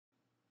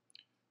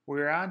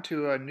We're on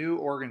to a new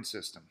organ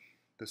system,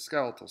 the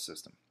skeletal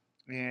system.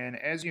 And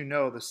as you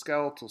know, the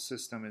skeletal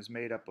system is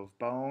made up of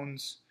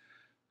bones,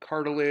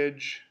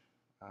 cartilage,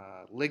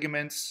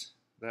 ligaments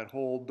that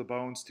hold the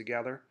bones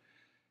together.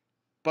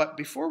 But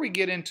before we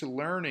get into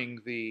learning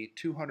the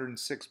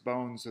 206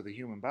 bones of the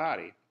human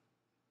body,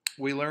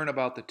 we learn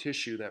about the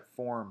tissue that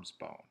forms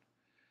bone.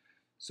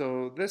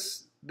 So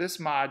this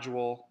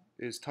module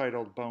is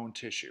titled Bone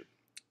Tissue.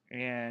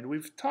 And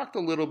we've talked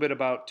a little bit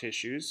about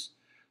tissues,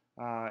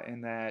 in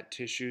that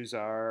tissues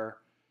are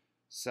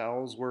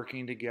cells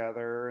working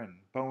together, and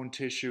bone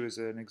tissue is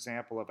an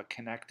example of a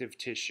connective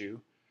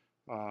tissue,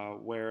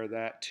 where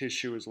that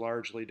tissue is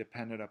largely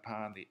dependent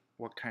upon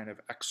what kind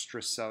of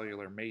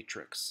extracellular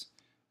matrix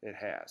it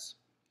has.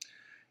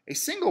 A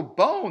single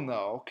bone,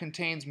 though,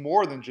 contains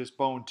more than just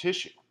bone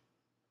tissue.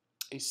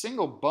 A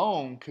single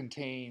bone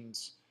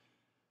contains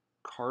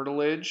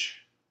cartilage.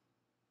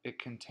 It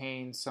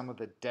contains some of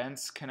the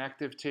dense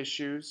connective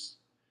tissues.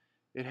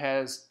 It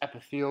has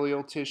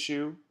epithelial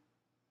tissue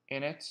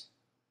in it.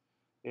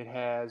 It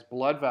has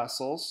blood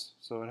vessels,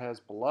 so it has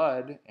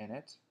blood in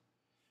it.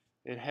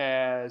 It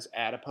has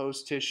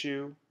adipose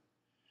tissue.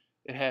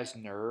 It has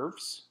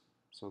nerves,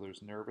 so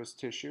there's nervous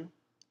tissue.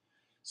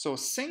 So a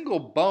single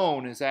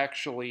bone is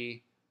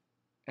actually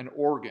an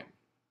organ.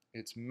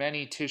 It's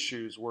many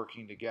tissues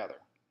working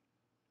together.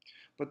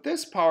 But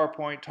this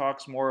PowerPoint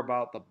talks more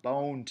about the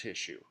bone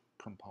tissue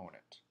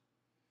component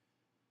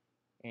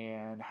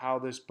and how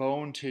this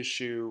bone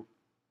tissue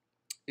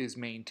is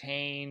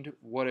maintained,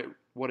 what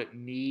it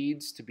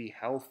needs to be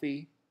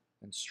healthy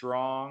and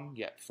strong,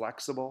 yet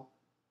flexible.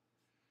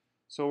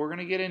 So we're going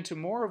to get into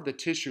more of the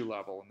tissue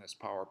level in this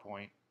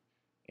PowerPoint,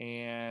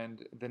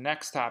 and the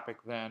next topic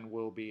then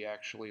will be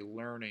actually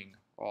learning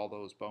all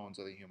those bones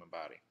of the human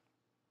body.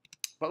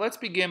 But let's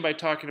begin by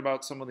talking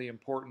about some of the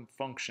important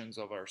functions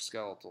of our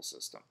skeletal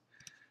system.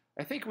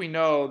 I think we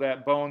know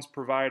that bones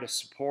provide a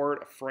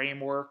support, a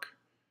framework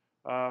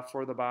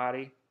for the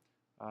body.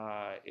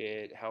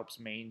 It helps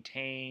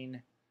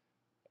maintain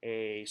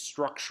a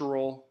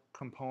structural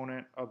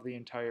component of the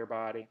entire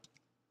body.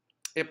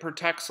 It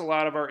protects a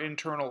lot of our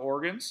internal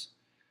organs.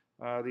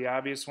 The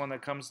obvious one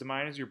that comes to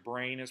mind is your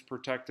brain is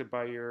protected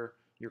by your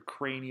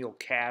cranial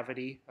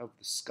cavity of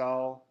the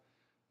skull.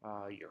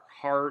 Your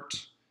heart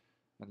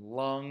and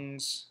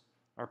lungs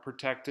are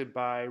protected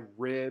by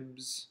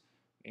ribs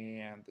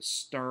and the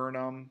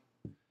sternum.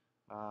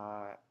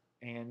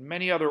 And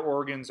many other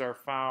organs are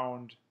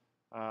found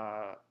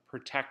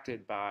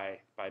protected by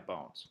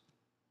bones.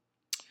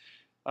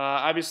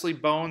 Obviously,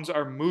 bones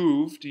are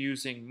moved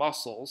using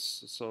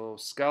muscles, so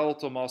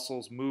skeletal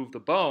muscles move the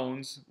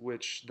bones,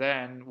 which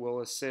then will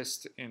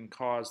assist and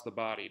cause the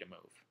body to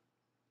move.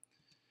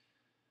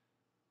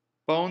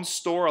 Bones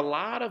store a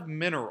lot of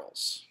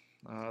minerals.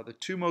 The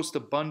two most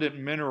abundant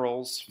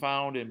minerals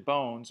found in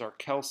bones are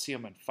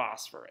calcium and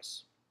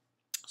phosphorus.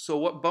 So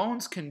what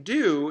bones can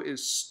do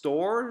is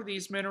store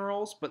these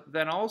minerals, but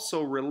then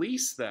also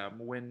release them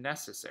when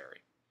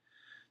necessary.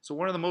 So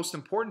one of the most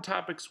important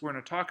topics we're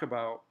going to talk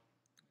about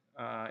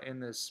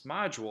in this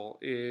module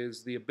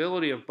is the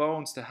ability of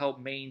bones to help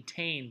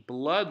maintain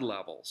blood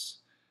levels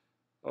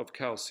of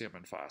calcium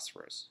and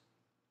phosphorus.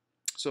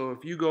 So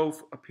if you go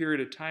a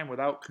period of time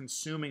without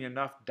consuming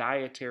enough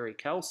dietary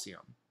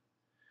calcium,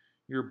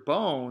 your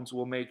bones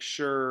will make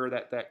sure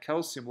that that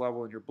calcium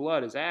level in your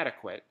blood is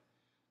adequate,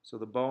 so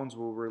the bones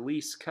will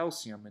release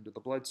calcium into the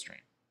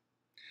bloodstream.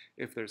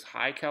 If there's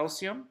high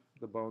calcium,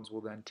 the bones will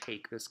then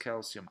take this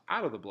calcium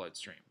out of the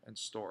bloodstream and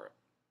store it.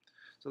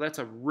 So that's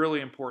a really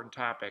important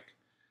topic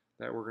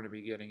that we're going to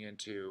be getting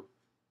into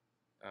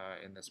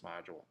in this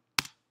module.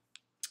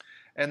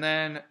 And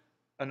then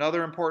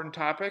another important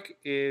topic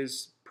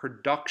is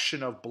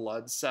production of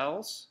blood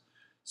cells.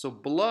 So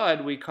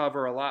blood we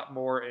cover a lot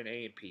more in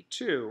A&P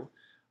 2,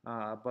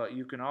 but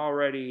you can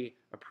already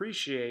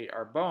appreciate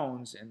our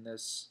bones in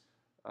this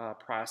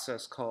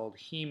process called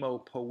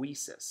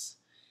hemopoiesis.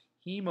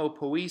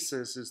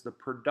 Hemopoiesis is the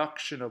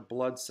production of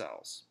blood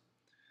cells.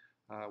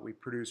 We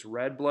produce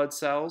red blood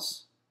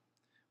cells,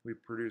 we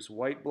produce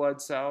white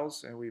blood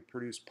cells, and we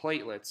produce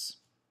platelets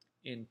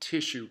in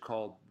tissue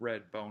called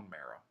red bone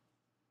marrow.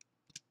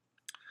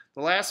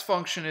 The last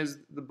function is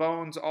the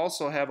bones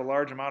also have a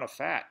large amount of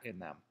fat in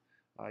them.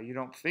 You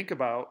don't think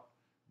about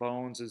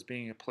bones as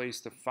being a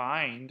place to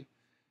find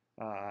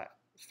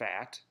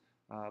fat,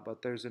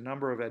 but there's a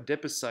number of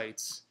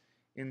adipocytes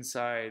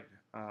inside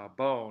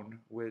bone,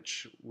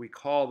 which we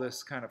call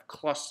this kind of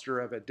cluster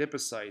of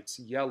adipocytes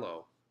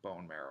yellow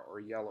bone marrow or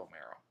yellow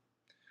marrow.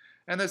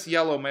 And this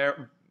yellow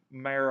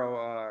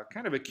marrow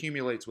kind of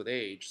accumulates with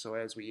age, so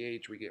as we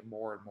age we get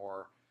more and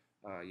more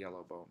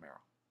yellow bone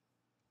marrow.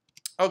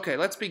 Okay,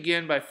 let's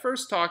begin by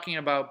first talking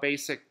about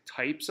basic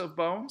types of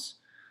bones.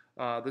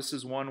 This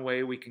is one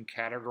way we can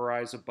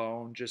categorize a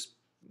bone, just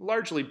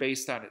largely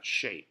based on its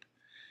shape.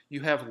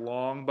 You have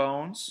long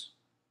bones.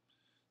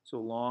 So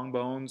long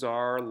bones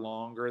are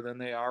longer than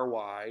they are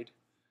wide.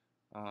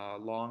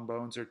 Long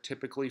bones are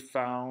typically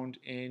found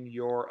in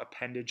your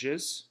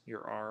appendages,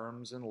 your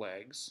arms and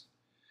legs.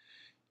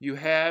 You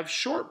have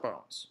short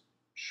bones.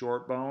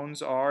 Short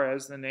bones are,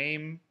 as the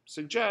name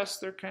suggests,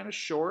 they're kind of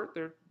short.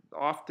 They're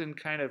often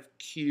kind of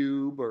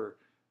cube or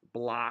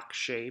block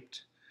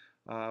shaped.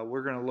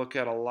 We're going to look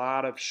at a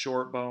lot of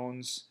short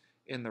bones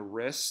in the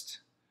wrist.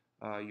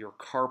 Your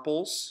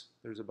carpals,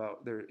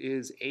 there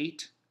is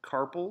 8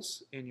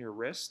 carpals in your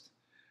wrist,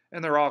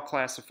 and they're all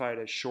classified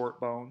as short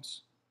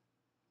bones.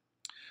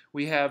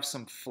 We have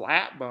some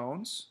flat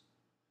bones,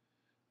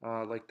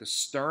 like the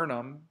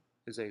sternum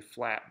is a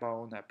flat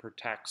bone that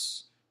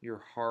protects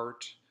your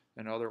heart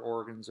and other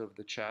organs of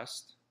the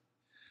chest.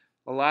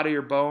 A lot of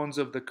your bones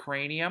of the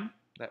cranium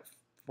that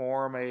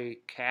form a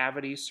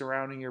cavity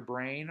surrounding your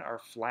brain are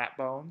flat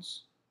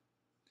bones.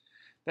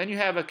 Then you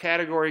have a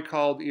category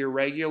called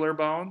irregular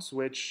bones,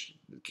 which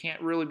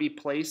can't really be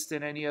placed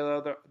in any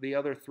of the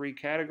other 3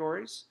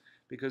 categories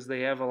because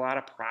they have a lot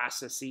of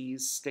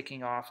processes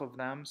sticking off of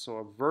them. So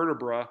a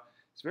vertebra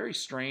is very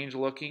strange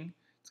looking.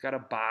 It's got a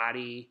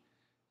body.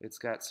 It's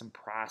got some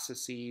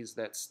processes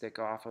that stick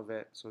off of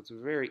it. So it's a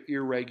very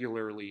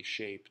irregularly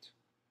shaped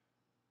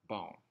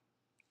bone.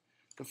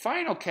 The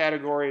final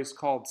category is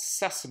called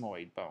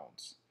sesamoid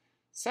bones.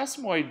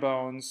 Sesamoid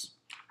bones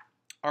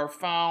are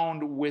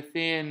found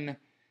within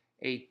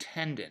a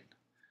tendon.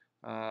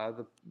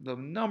 The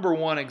number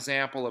one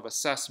example of a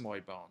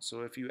sesamoid bone.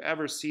 So if you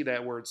ever see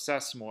that word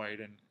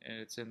sesamoid and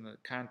it's in the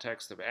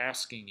context of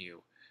asking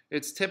you,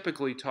 it's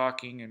typically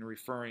talking and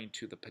referring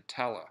to the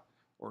patella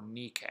or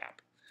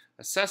kneecap.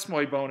 A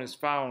sesamoid bone is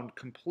found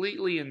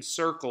completely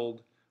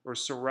encircled or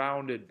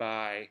surrounded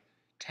by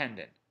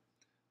tendon.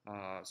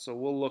 So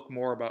we'll look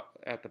more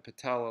at the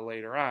patella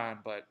later on,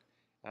 but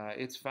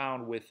it's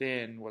found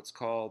within what's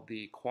called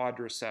the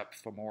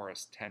quadriceps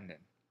femoris tendon.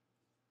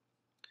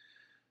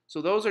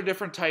 So those are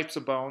different types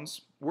of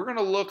bones. We're going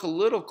to look a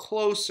little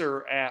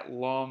closer at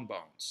long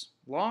bones.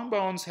 Long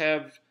bones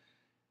have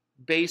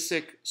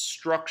basic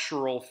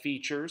structural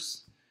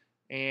features,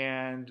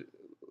 and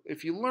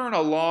if you learn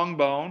a long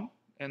bone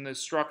and the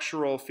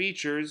structural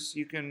features,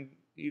 you can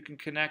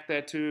connect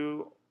that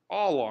to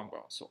all long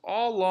bones. So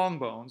all long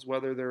bones,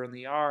 whether they're in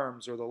the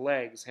arms or the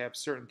legs, have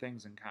certain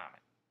things in common.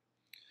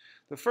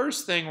 The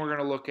first thing we're going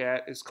to look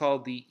at is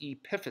called the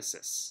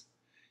epiphysis.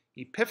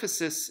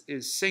 Epiphysis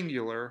is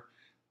singular,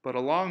 but a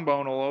long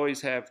bone will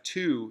always have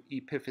 2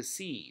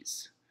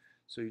 epiphyses.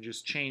 So you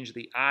just change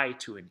the I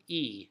to an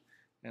E,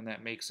 and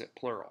that makes it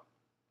plural.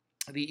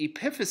 The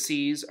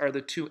epiphyses are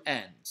the 2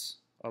 ends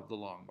of the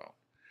long bone.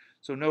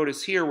 So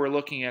notice here we're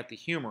looking at the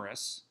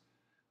humerus,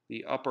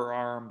 the upper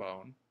arm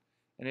bone,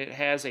 and it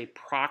has a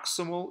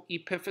proximal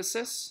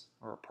epiphysis,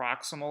 or a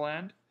proximal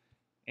end,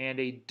 and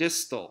a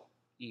distal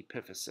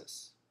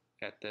epiphysis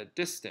at the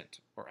distant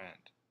or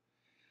end.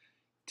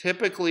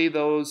 Typically,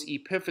 those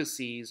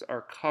epiphyses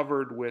are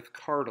covered with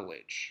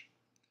cartilage.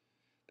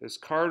 This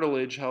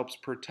cartilage helps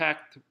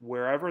protect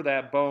wherever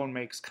that bone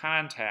makes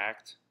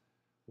contact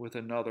with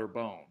another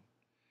bone.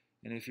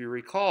 And if you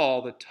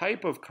recall, the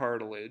type of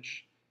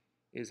cartilage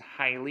is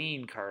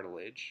hyaline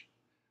cartilage,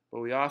 but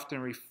we often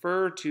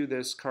refer to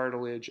this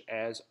cartilage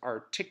as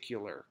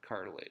articular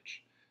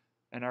cartilage.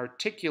 An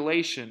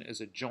articulation is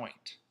a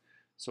joint.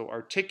 So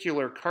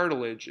articular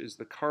cartilage is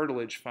the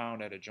cartilage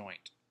found at a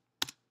joint.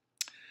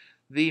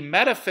 The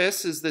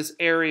metaphysis is this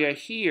area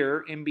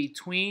here in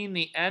between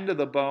the end of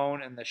the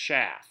bone and the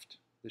shaft.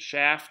 The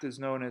shaft is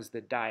known as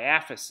the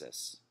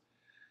diaphysis.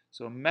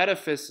 So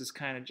metaphysis is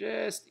kind of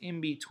just in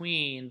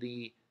between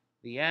the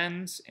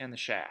ends and the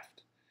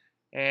shaft.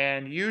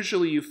 And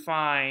usually you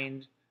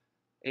find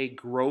a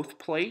growth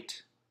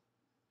plate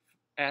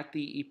at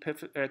the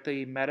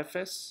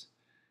metaphysis.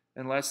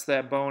 Unless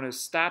that bone has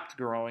stopped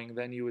growing,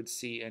 then you would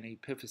see an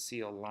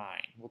epiphyseal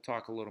line. We'll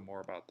talk a little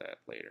more about that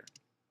later.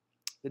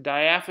 The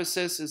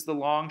diaphysis is the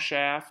long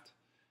shaft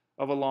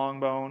of a long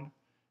bone.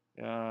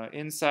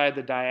 Inside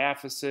the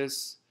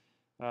diaphysis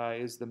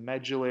is the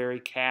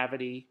medullary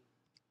cavity.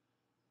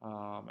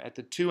 At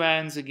the 2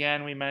 ends,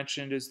 again, we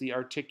mentioned, is the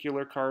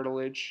articular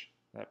cartilage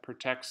that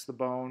protects the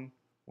bone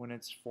when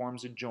it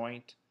forms a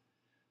joint.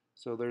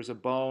 So there's a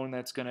bone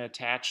that's going to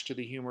attach to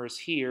the humerus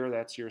here.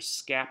 That's your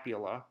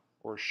scapula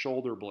or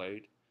shoulder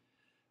blade.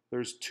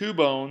 There's 2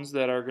 bones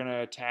that are going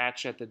to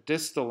attach at the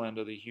distal end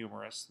of the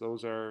humerus.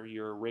 Those are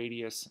your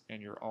radius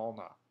and your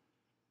ulna.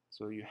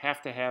 So you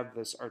have to have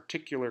this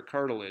articular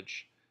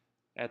cartilage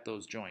at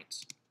those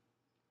joints.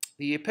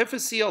 The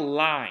epiphyseal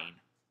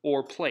line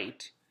or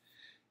plate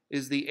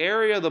is the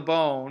area of the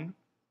bone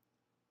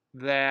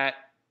that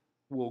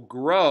will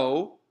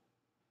grow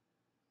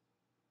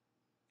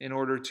in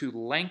order to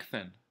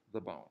lengthen the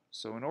bone.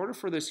 So in order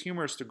for this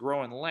humerus to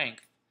grow in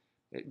length,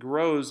 it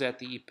grows at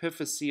the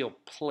epiphyseal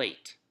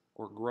plate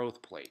or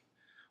growth plate.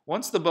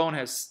 Once the bone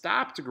has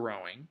stopped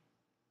growing,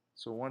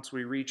 so once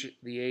we reach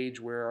the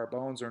age where our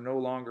bones are no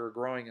longer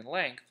growing in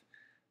length,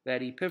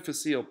 that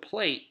epiphyseal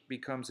plate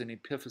becomes an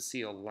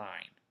epiphyseal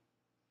line.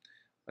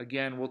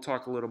 Again, we'll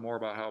talk a little more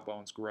about how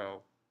bones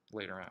grow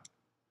later on.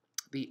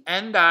 The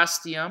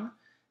endosteum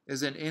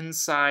is an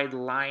inside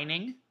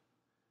lining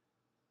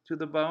to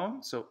the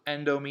bone. So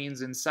endo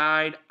means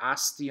inside,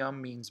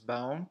 ostium means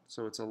bone.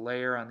 So it's a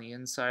layer on the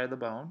inside of the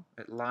bone.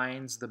 It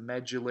lines the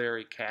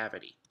medullary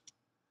cavity.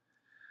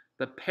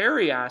 The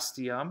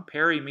periosteum,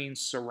 peri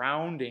means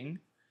surrounding,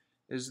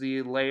 is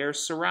the layer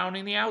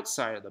surrounding the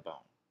outside of the bone.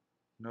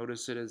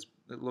 Notice it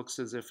looks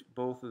as if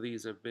both of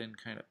these have been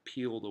kind of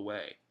peeled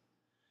away.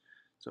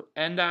 So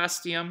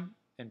endosteum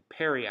and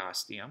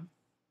periosteum.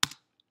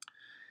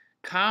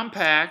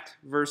 Compact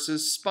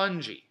versus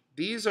spongy.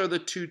 These are the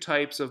two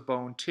types of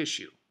bone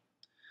tissue.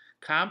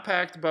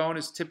 Compact bone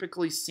is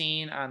typically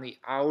seen on the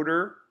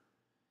outer,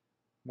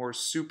 more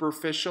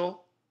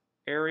superficial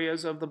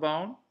areas of the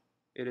bone.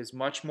 It is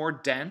much more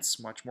dense,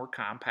 much more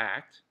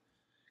compact.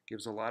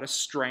 Gives a lot of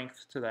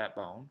strength to that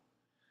bone.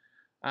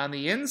 On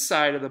the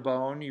inside of the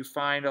bone, you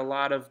find a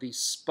lot of the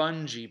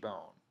spongy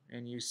bone.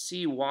 And you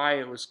see why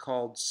it was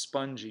called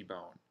spongy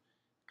bone.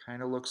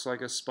 Kind of looks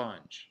like a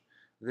sponge.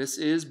 This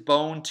is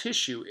bone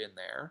tissue in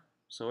there,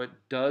 so it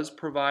does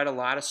provide a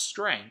lot of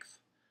strength,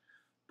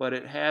 but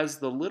it has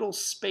the little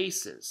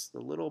spaces,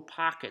 the little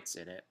pockets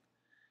in it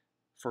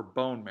for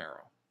bone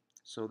marrow.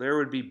 So there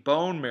would be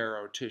bone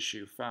marrow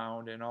tissue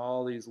found in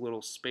all these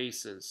little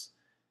spaces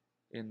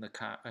in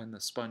the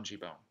spongy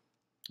bone.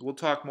 We'll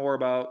talk more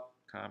about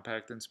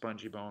compact and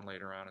spongy bone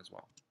later on as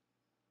well.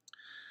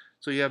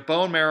 So you have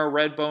bone marrow,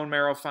 red bone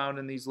marrow found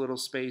in these little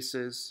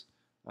spaces.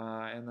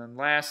 And then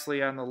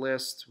lastly on the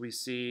list, we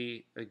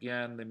see,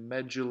 again, the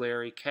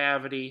medullary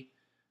cavity,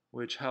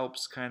 which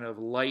helps kind of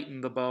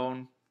lighten the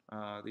bone.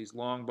 These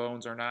long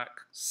bones are not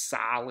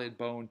solid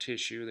bone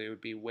tissue. They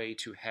would be way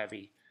too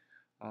heavy.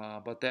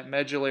 But that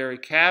medullary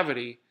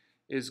cavity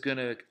is going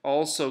to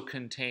also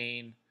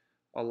contain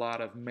a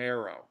lot of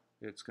marrow.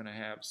 It's going to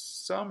have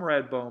some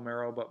red bone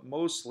marrow, but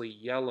mostly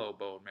yellow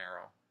bone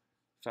marrow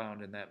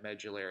found in that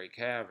medullary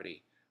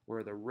cavity,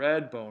 where the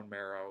red bone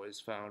marrow is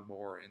found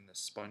more in the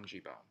spongy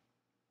bone.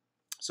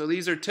 So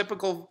these are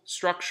typical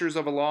structures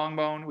of a long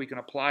bone. We can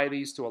apply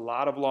these to a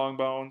lot of long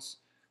bones,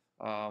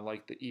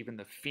 like even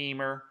the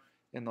femur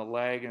in the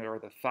leg or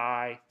the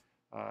thigh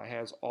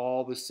has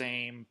all the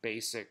same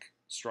basic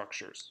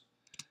structures.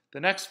 The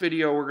next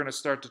video, we're going to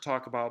start to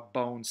talk about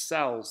bone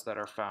cells that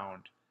are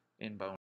found in bone.